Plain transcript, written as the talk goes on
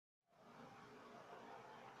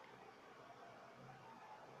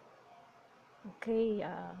Okay,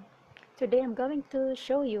 today I'm going to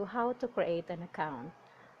show you how to create an account.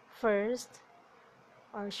 First,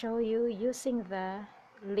 I'll show you using the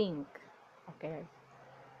link. Okay,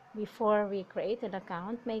 before we create an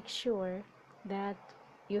account, make sure that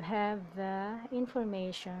you have the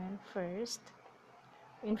information first,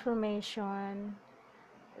 information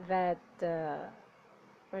that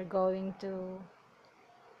we're going to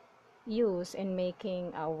use in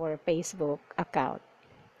making our Facebook account.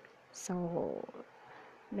 So,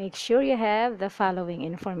 make sure you have the following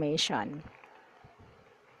information: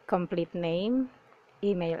 complete name,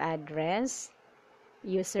 email address,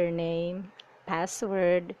 username,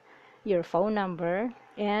 password, your phone number,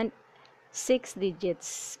 and 6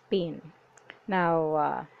 digits PIN.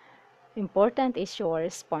 Now, important is your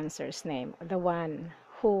sponsor's name, the one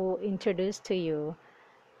who introduced to you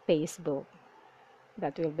Facebook.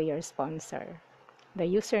 That will be your sponsor, the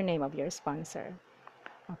username of your sponsor.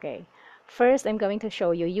 Okay. First, I'm going to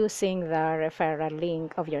show you using the referral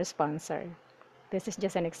link of your sponsor. This is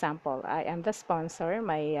just an example. I am the sponsor.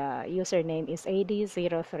 My username is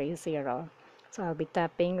AD030. So I'll be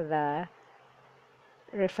tapping the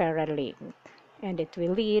referral link and it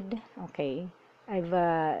will lead. Okay. I've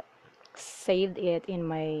saved it in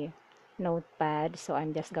my notepad. So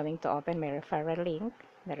I'm just going to open my referral link,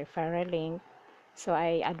 the referral link. So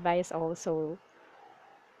I advise also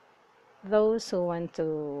those who want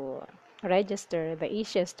to register, the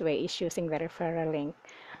easiest way is using the referral link.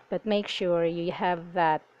 But make sure you have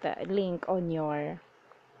that link on your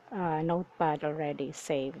notepad already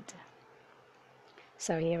saved.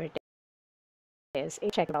 So here it is.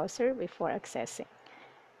 Check browser before accessing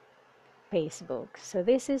Facebook. So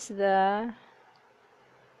this is the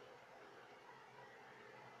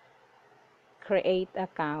create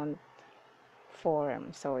account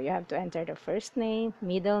form. So you have to enter the first name,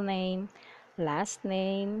 middle name, last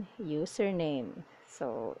name, username.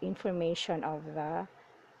 So information of the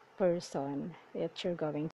person that you're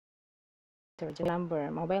going to register.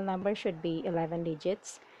 Mobile number should be 11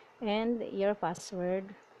 digits, and your password,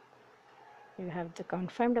 you have to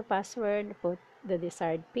confirm the password, put the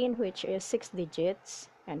desired PIN, which is 6 digits,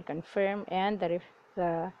 and confirm, and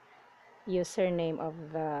the username of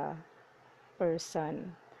the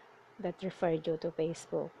person that referred you to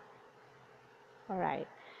Facebook. Alright,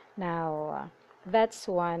 now that's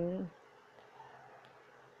one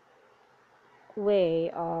way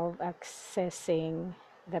of accessing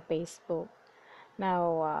the Facebook.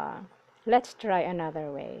 Now, let's try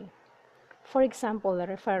another way. For example, the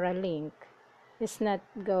referral link is not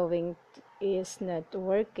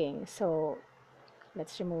working. So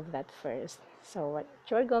let's remove that first. So what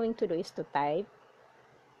you're going to do is to type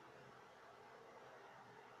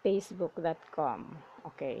facebook.com.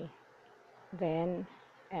 Okay. Then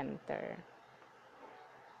enter.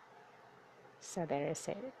 So there is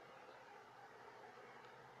it.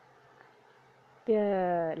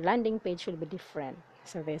 The landing page will be different.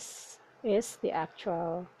 So this is the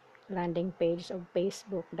actual landing page of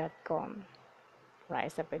facebook.com.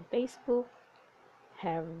 Rise up in Facebook,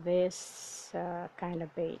 have this kind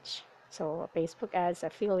of page. So Facebook ads,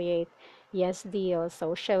 affiliate, yes deal,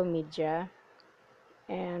 social media,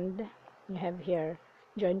 and you have here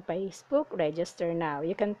join Facebook, register now.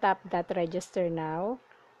 You can tap that register now,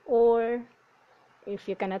 or if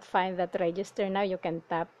you cannot find that register now, you can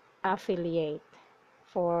tap affiliate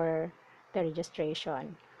for the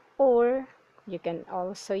registration, or you can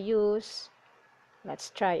also use, let's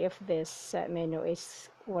try if this menu is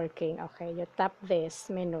working. Okay, you tap this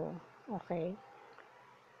menu. Okay,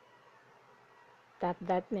 tap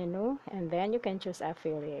that menu and then you can choose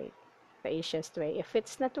affiliate, the easiest way. If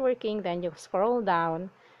it's not working, then you scroll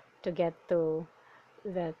down to get to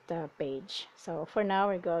that page. So for now,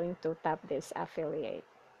 we're going to tap this affiliate.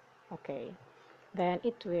 Okay, then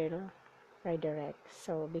it will redirect.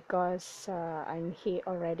 So because I'm here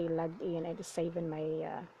already logged in, I just save in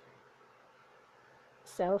my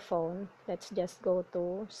cell phone, let's just go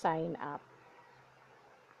to sign up.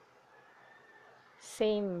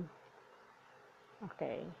 Same.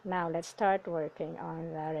 Okay, now let's start working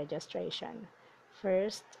on the registration.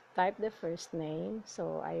 First, type the first name.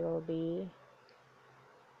 So I will be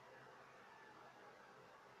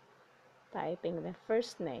typing the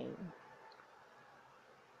first name,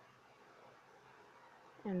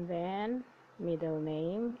 and then middle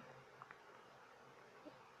name,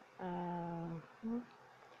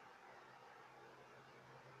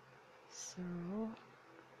 so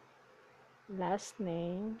last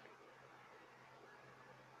name,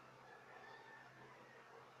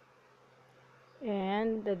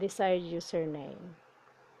 and the desired username.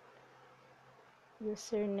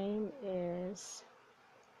 Username is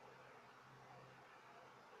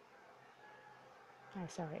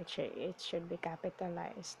Sorry, it should be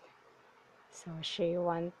capitalized. So she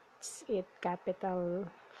wants it capital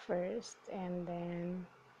first and then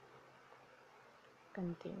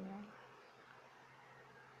continue.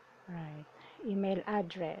 Right. Email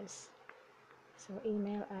address. So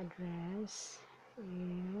email address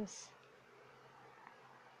is,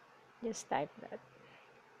 just type that.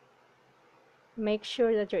 Make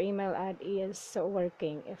sure that your email ad is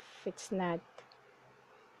working. If it's not,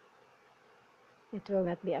 it will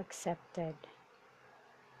not be accepted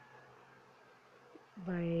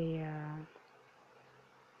by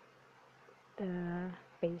the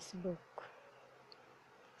Facebook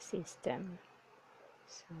system.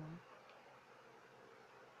 So,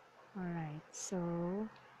 alright, so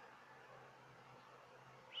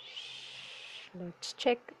let's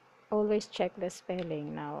check, always check the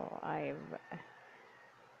spelling. Now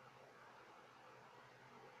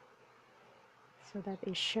so that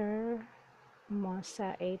is Sher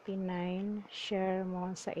Mosa 89, Share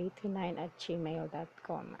Mosa 89 at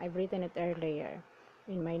gmail.com. I've written it earlier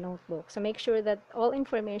in my notebook. So make sure that all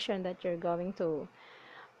information that you're going to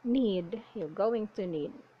need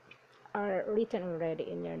are written already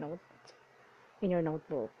in your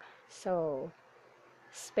notebook. So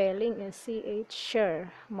spelling is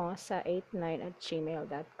Sher Mosa 89 at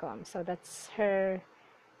gmail.com. So that's her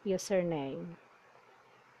username.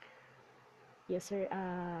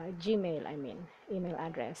 Gmail, I mean, email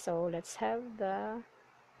address. So let's have the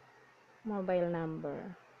mobile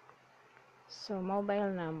number. So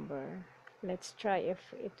mobile number, let's try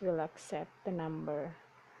if it will accept the number,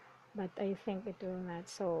 but I think it will not.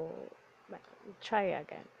 So but try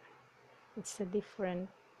again. It's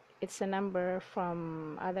a number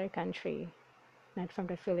from other country, not from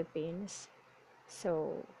the Philippines.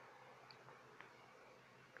 So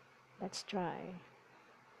let's try.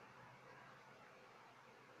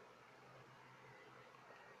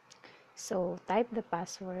 So type the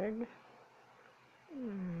password.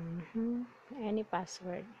 Any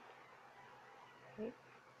password. Okay.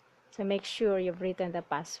 So make sure you've written the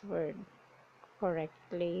password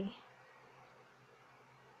correctly.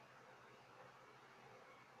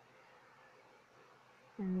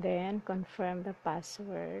 And then confirm the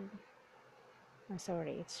password. Oh,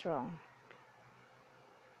 sorry, it's wrong.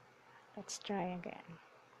 Let's try again.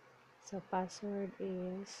 So password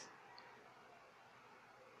is,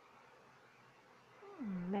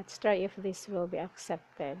 let's try if this will be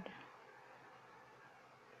accepted.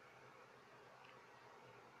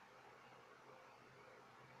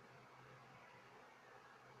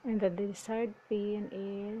 And the desired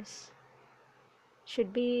pin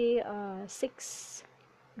should be 6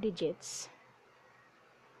 digits.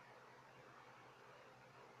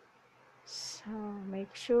 So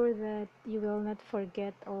make sure that you will not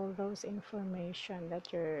forget all those information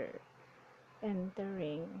that you're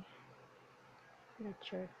entering,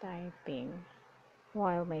 that you're typing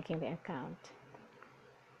while making the account.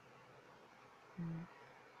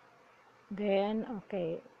 Then,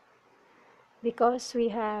 okay, because we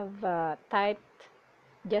have typed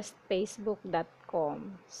just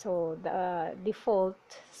facebook.com, so the default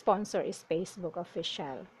sponsor is Facebook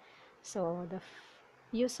official. So the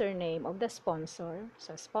username of the sponsor,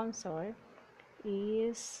 so sponsor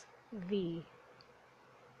is V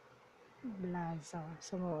Blazo.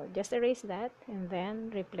 So just erase that and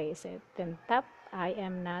then replace it. Then tap I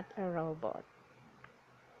am not a robot.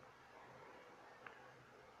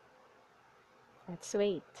 Let's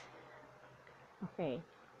wait. Okay.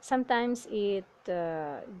 Sometimes it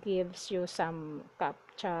gives you some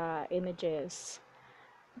CAPTCHA images.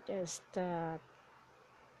 Just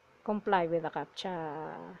comply with the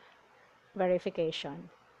CAPTCHA verification.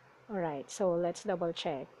 Alright, so let's double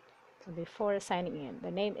check. So before signing in, the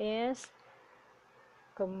name is,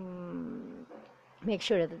 make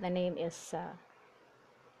sure that the name is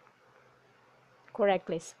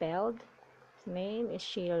correctly spelled. His name is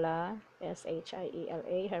Sheila,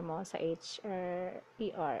 Shiela, Hermosa, Her.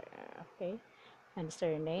 Okay, and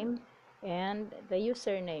surname, and the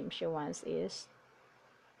username she wants is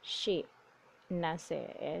she Nace,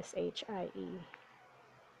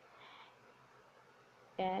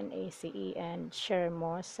 SHIENACE, and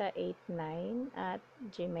Shermosa89 at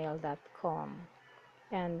gmail.com.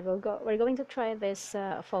 And we're going to try this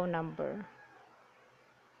phone number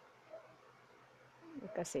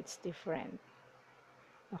because it's different.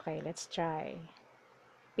 Okay, let's try.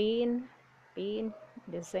 Pin, the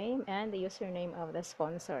same, and the username of the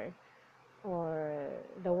sponsor or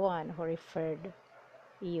the one who referred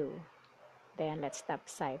you. Then let's tap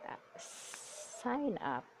sign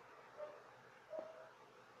up.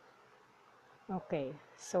 Okay,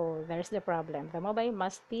 so there's the problem. The mobile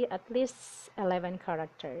must be at least 11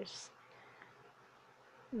 characters.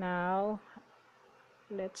 Now,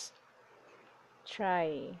 let's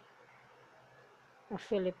try a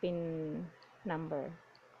Philippine number.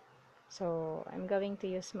 So, I'm going to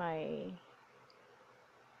use my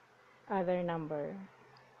other number.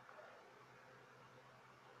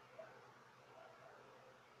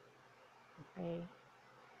 Okay.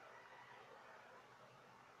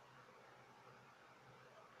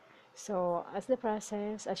 So, as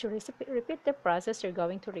you repeat the process, you're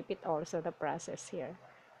going to repeat also the process here.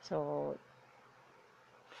 So,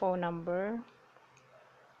 phone number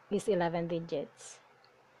is 11 digits.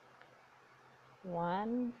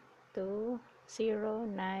 1 2 0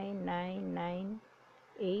 9 9 9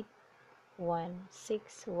 8 1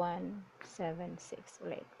 6 1 7 6.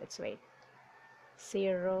 Wait, let's wait.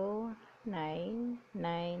 0 9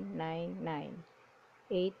 9 9 9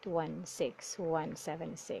 8 1 6 1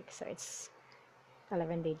 7 6. So it's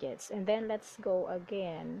 11 digits. And then let's go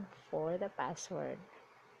again for the password.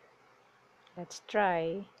 Let's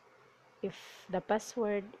try if the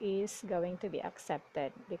password is going to be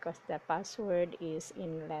accepted, because the password is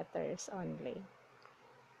in letters only.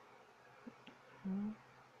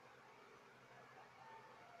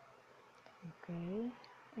 Okay,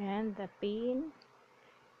 and the pin,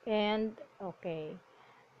 and okay,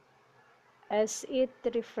 as it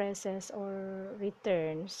refreshes or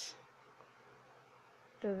returns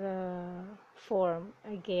to the form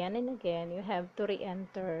again and again, you have to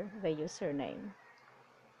re-enter the username.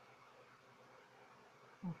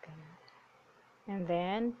 Okay, and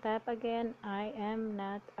then tap again, I am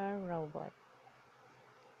not a robot.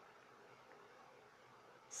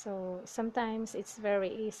 So sometimes it's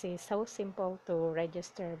very easy, so simple to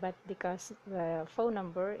register, but because the phone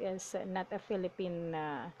number is not a Philippine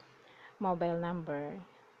mobile number,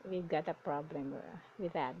 we've got a problem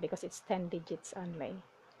with that because it's 10 digits only.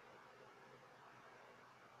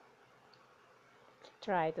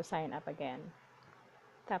 Try to sign up again.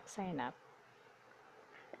 Tap sign up.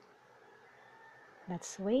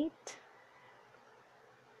 Let's wait.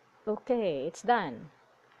 Okay, it's done.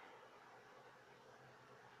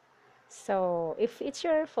 So if it's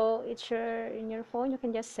your phone, in your phone, you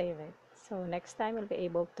can just save it. So next time you'll be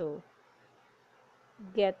able to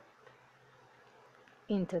get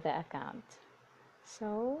into the account.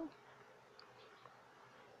 So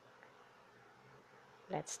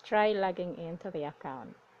let's try logging into the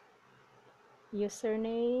account.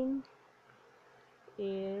 Username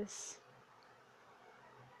is,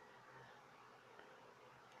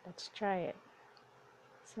 let's try it.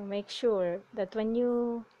 So make sure that when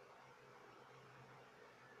you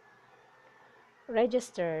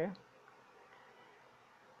register,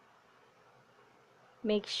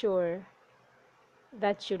 make sure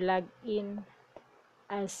that you log in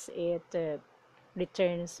as it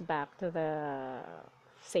returns back to the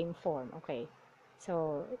same form. Okay,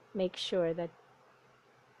 so make sure that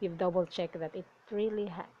you've double checked that it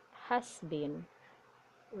really has been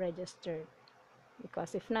registered,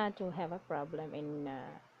 because if not, you'll have a problem in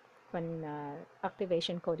when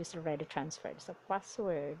activation code is already transferred. So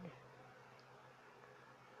password,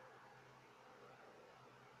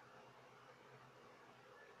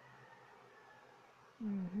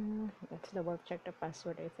 let's double check the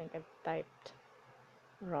password. I think I've typed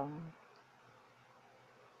wrong.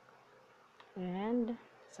 And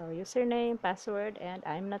so username, password, and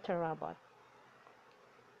I'm not a robot.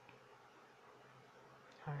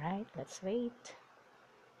 Alright, let's wait.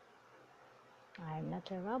 I'm not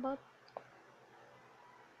a robot.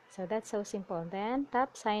 So that's so simple. Then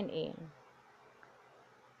tap sign in.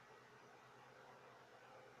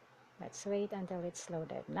 Let's wait until it's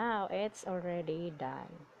loaded. Now it's already done.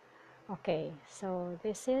 Okay, so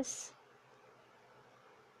this is,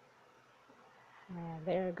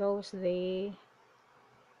 there goes the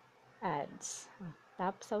ads.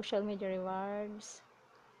 Tap social media rewards.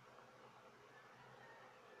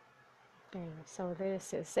 Okay, so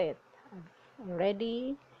this is it.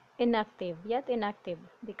 Already inactive, yet inactive,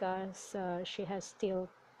 because she has still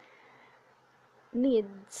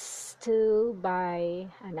needs to buy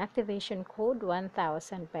an activation code,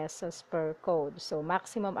 1,000 pesos per code. So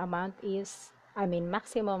maximum amount is,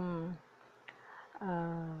 maximum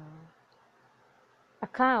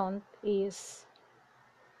account is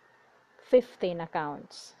 15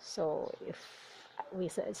 accounts. So if we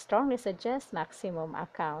strongly suggest maximum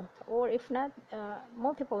account, or if not,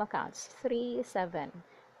 multiple accounts, 3, 7,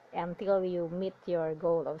 until you meet your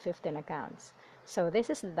goal of 15 accounts. So this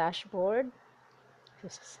is the dashboard.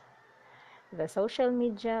 This is the social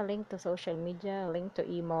media, link to social media, link to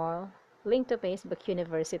email, link to Facebook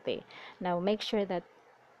University. Now make sure that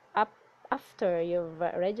up after you've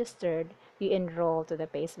registered, you enroll to the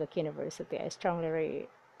Facebook University. I strongly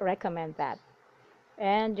recommend that.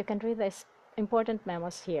 And you can read the important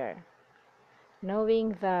memos here.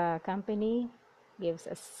 Knowing the company gives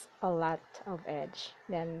us a lot of edge.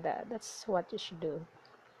 Then that's what you should do.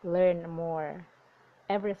 Learn more,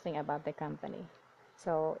 everything about the company.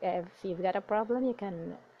 So if you've got a problem, you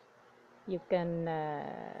can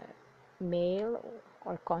mail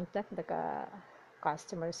or contact the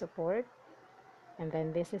customer support. And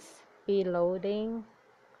then this is e-loading.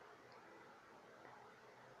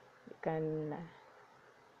 You can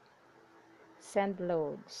send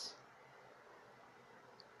loads,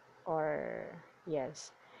 or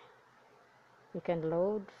yes, you can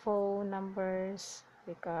load phone numbers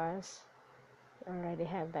because you already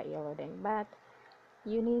have the e-loading, but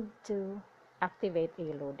you need to activate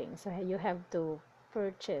e-loading. So you have to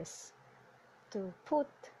purchase, to put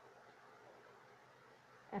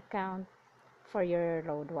account for your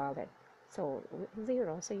load wallet. So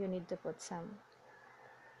zero, so you need to put some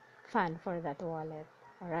fund for that wallet.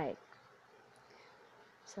 All right,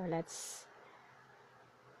 so let's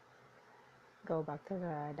go back to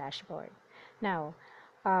the dashboard. Now,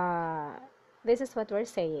 this is what we're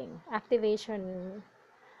saying. Activation,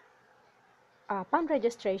 upon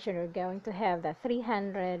registration, you're going to have the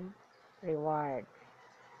 300 reward.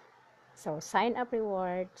 So sign up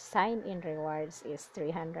reward, sign in rewards is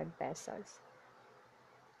 300 pesos.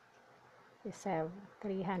 You have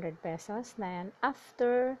 300 pesos. Then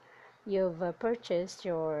after you've purchased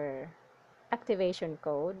your activation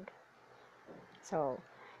code, so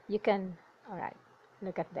you can, all right,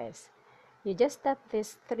 look at this. You just tap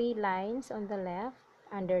these three lines on the left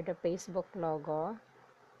under the Facebook logo,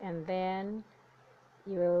 and then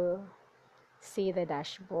you will see the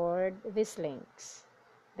dashboard, these links.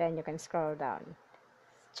 Then you can scroll down,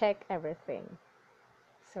 check everything.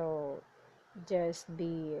 So just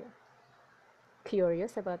be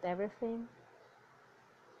curious about everything,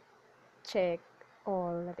 check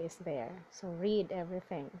all that is there. So read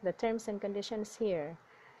everything, the terms and conditions here,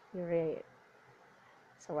 you read.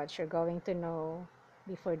 So what you're going to know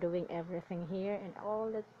before doing everything here, and all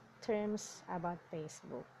the terms about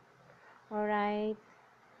Facebook. All right,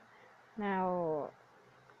 now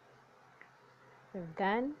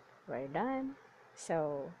we're done.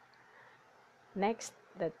 So next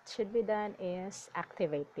that should be done is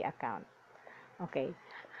activate the account. Okay,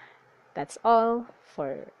 that's all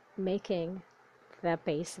for making the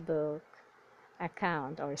Facebook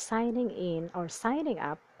account, or signing in or signing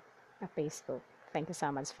up a Facebook. Thank you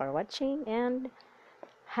so much for watching, and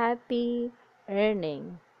happy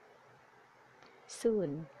earning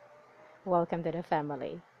soon. Welcome to the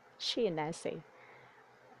family. She and Nancy,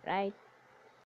 right?